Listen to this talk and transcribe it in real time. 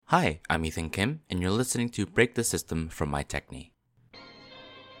Hi, I'm Ethan Kim, and you're listening to Break the System from MyTechne.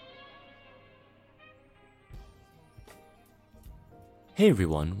 Hey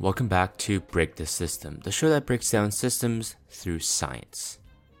everyone, welcome back to Break the System, the show that breaks down systems through science.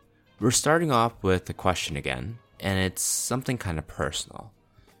 We're starting off with a question again, and it's something kind of personal.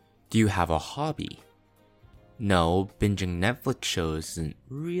 Do you have a hobby? No, binging Netflix shows isn't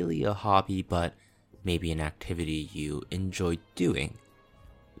really a hobby, but maybe an activity you enjoy doing.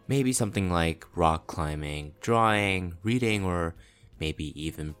 Maybe something like rock climbing, drawing, reading, or maybe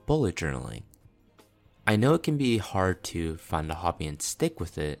even bullet journaling. I know it can be hard to find a hobby and stick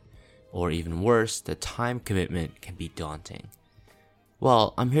with it, or even worse, the time commitment can be daunting.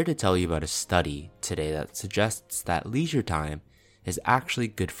 Well, I'm here to tell you about a study today that suggests that leisure time is actually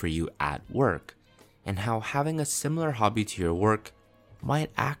good for you at work, and how having a similar hobby to your work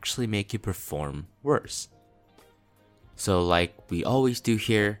might actually make you perform worse. So like we always do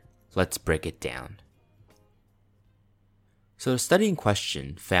here, let's break it down. So the study in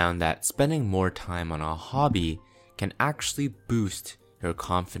question found that spending more time on a hobby can actually boost your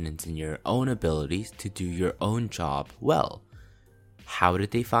confidence in your own abilities to do your own job well. How did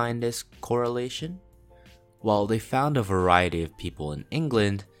they find this correlation? Well, they found a variety of people in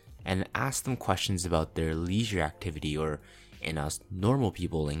England and asked them questions about their leisure activity, or in us normal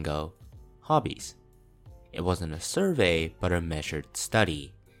people lingo, hobbies. It wasn't a survey, but a measured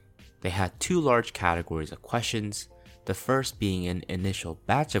study. They had two large categories of questions, the first being an initial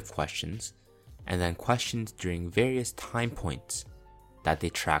batch of questions, and then questions during various time points that they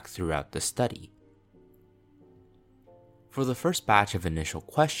tracked throughout the study. For the first batch of initial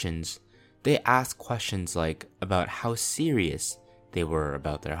questions, they asked questions like about how serious they were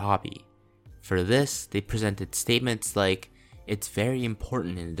about their hobby. For this, they presented statements like, "It's very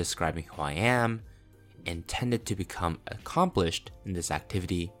important in describing who I am," "intended to become accomplished in this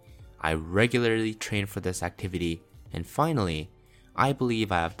activity," "I regularly train for this activity," and finally, "I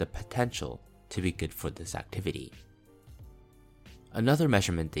believe I have the potential to be good for this activity." Another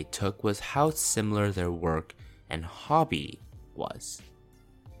measurement they took was how similar their work and hobby was.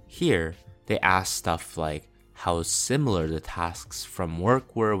 Here, they asked stuff like how similar the tasks from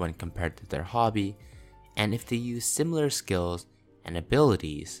work were when compared to their hobby, and if they used similar skills and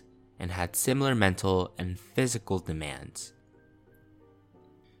abilities and had similar mental and physical demands.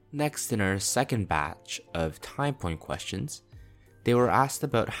 Next, in our second batch of time point questions, they were asked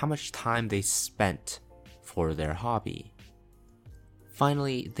about how much time they spent for their hobby.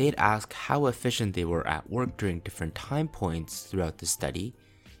 Finally, they'd ask how efficient they were at work during different time points throughout the study,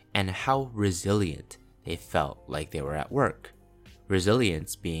 and how resilient they felt like they were at work.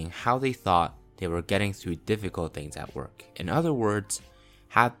 Resilience being how they thought they were getting through difficult things at work. In other words,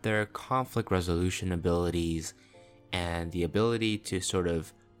 had their conflict resolution abilities and the ability to sort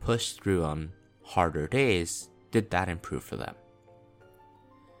of push through on harder days, did that improve for them?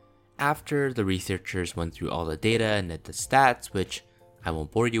 After the researchers went through all the data and did the stats, which I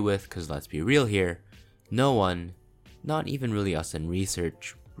won't bore you with because let's be real here, no one, not even really us in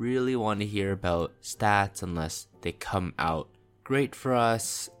research, really want to hear about stats unless they come out great for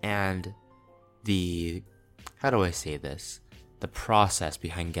us, and the process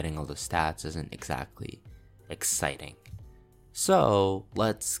behind getting all the stats isn't exactly exciting. So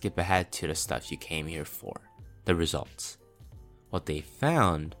let's skip ahead to the stuff you came here for, the results. What they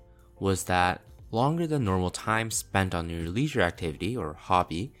found was that longer than normal time spent on your leisure activity or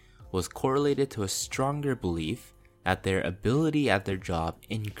hobby was correlated to a stronger belief that their ability at their job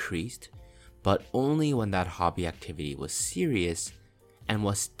increased, but only when that hobby activity was serious and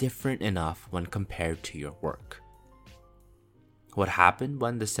was different enough when compared to your work. What happened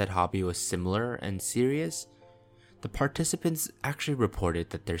when the said hobby was similar and serious? The participants actually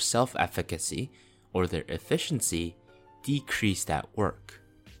reported that their self-efficacy or their efficiency decreased at work.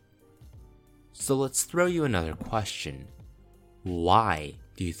 So let's throw you another question. Why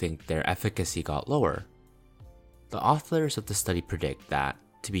do you think their efficacy got lower? The authors of the study predict that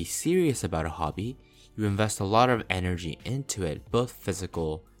to be serious about a hobby, you invest a lot of energy into it, both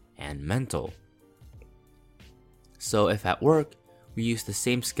physical and mental. So if at work, we use the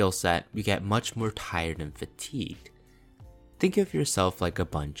same skill set, we get much more tired and fatigued. Think of yourself like a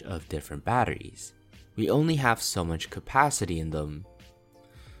bunch of different batteries. We only have so much capacity in them,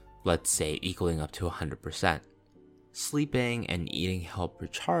 let's say equaling up to 100%. Sleeping and eating help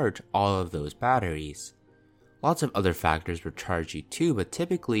recharge all of those batteries. Lots of other factors recharge you too, but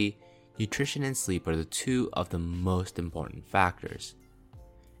typically, nutrition and sleep are the two of the most important factors.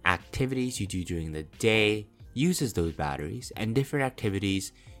 Activities you do during the day uses those batteries, and different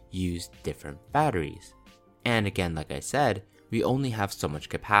activities use different batteries. And again, like I said, we only have so much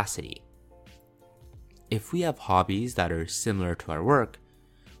capacity. If we have hobbies that are similar to our work,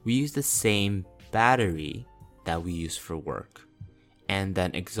 we use the same battery that we use for work, and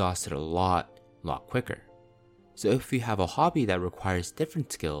then exhaust it a lot quicker. So if we have a hobby that requires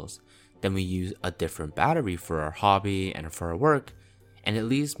different skills, then we use a different battery for our hobby and for our work, and it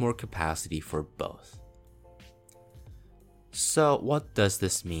leaves more capacity for both. So what does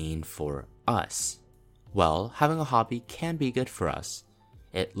this mean for us? Well, having a hobby can be good for us.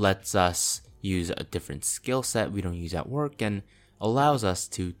 It lets us use a different skill set we don't use at work and allows us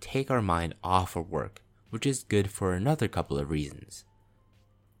to take our mind off of work, which is good for another couple of reasons.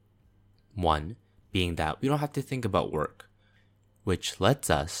 One being that we don't have to think about work, which lets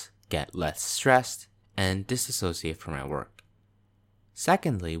us get less stressed and disassociate from our work.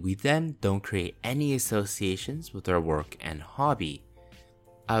 Secondly, we then don't create any associations with our work and hobby.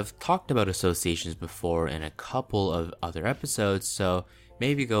 I've talked about associations before in a couple of other episodes, so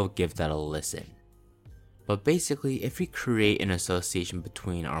maybe go give that a listen. But basically, if we create an association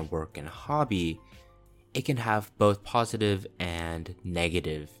between our work and hobby, it can have both positive and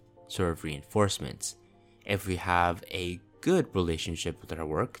negative sort of reinforcements. If we have a good relationship with our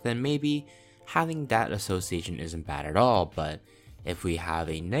work, then maybe having that association isn't bad at all, but if we have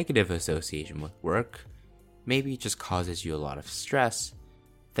a negative association with work, maybe it just causes you a lot of stress,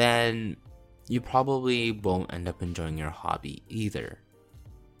 then you probably won't end up enjoying your hobby either.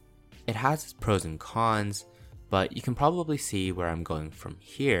 It has its pros and cons, but you can probably see where I'm going from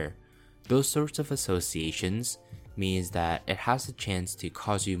here. Those sorts of associations means that it has a chance to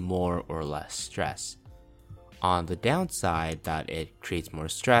cause you more or less stress. On the downside, that it creates more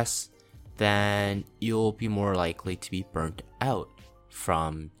stress, then you'll be more likely to be burnt out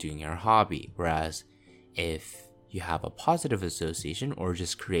from doing your hobby. Whereas if you have a positive association or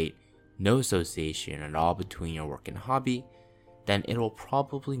just create no association at all between your work and hobby, then it will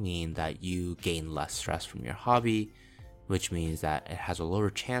probably mean that you gain less stress from your hobby, which means that it has a lower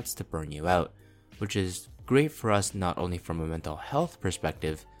chance to burn you out, which is great for us not only from a mental health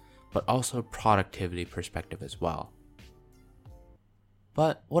perspective, but also a productivity perspective as well.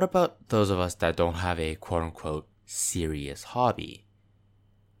 But what about those of us that don't have a quote-unquote serious hobby?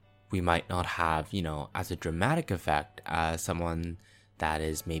 We might not have, as a dramatic effect as someone that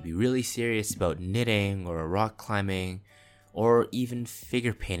is maybe really serious about knitting or rock climbing or even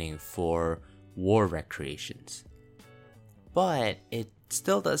figure painting for war recreations. But it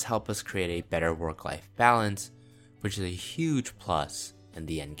still does help us create a better work-life balance, which is a huge plus in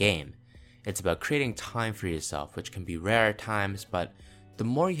the end game. It's about creating time for yourself, which can be rare at times, but the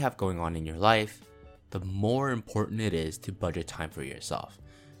more you have going on in your life, the more important it is to budget time for yourself.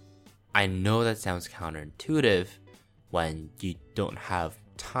 I know that sounds counterintuitive when you don't have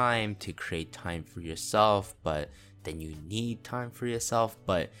time to create time for yourself, but then you need time for yourself,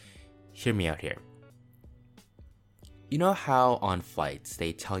 but hear me out here. You know how on flights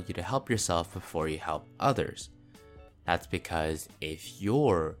they tell you to help yourself before you help others? That's because if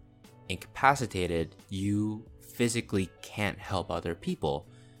you're incapacitated, you physically can't help other people.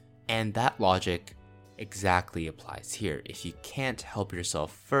 And that logic exactly applies here. If you can't help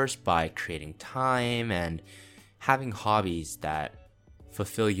yourself first by creating time and having hobbies that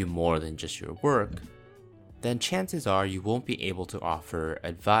fulfill you more than just your work, then chances are you won't be able to offer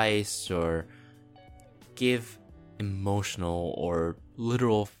advice or give emotional or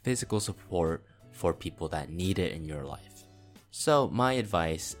literal physical support for people that need it in your life. So my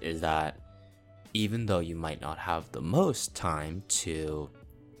advice is that even though you might not have the most time to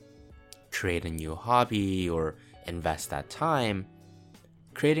create a new hobby or invest that time,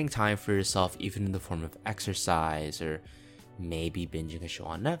 creating time for yourself, even in the form of exercise or maybe binging a show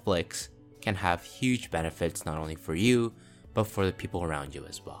on Netflix, can have huge benefits not only for you, but for the people around you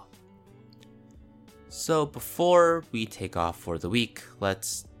as well. So before we take off for the week,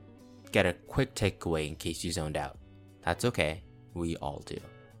 let's get a quick takeaway in case you zoned out. That's okay, we all do.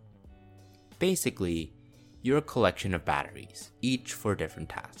 Basically, you're a collection of batteries, each for different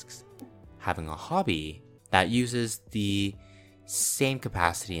tasks. Having a hobby that uses the same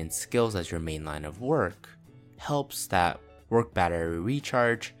capacity and skills as your main line of work helps that work battery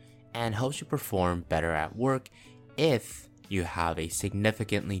recharge and helps you perform better at work if you have a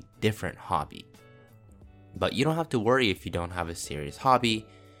significantly different hobby. But you don't have to worry if you don't have a serious hobby.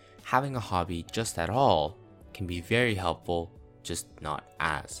 Having a hobby just at all can be very helpful, just not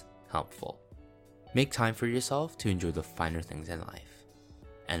as helpful. Make time for yourself to enjoy the finer things in life.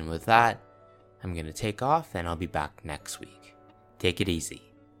 And with that, I'm going to take off and I'll be back next week. Take it easy.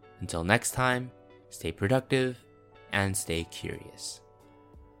 Until next time, stay productive and stay curious.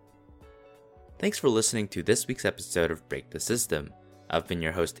 Thanks for listening to this week's episode of Break the System. I've been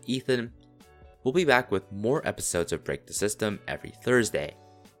your host, Ethan. We'll be back with more episodes of Break the System every Thursday.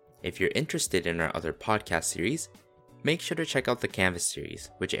 If you're interested in our other podcast series, make sure to check out the Canvas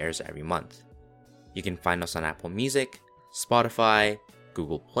series, which airs every month. You can find us on Apple Music, Spotify,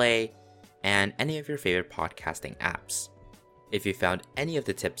 Google Play, and any of your favorite podcasting apps. If you found any of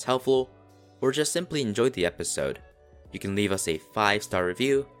the tips helpful, or just simply enjoyed the episode, you can leave us a 5-star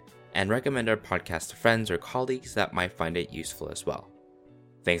review and recommend our podcast to friends or colleagues that might find it useful as well.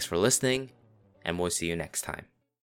 Thanks for listening, and we'll see you next time.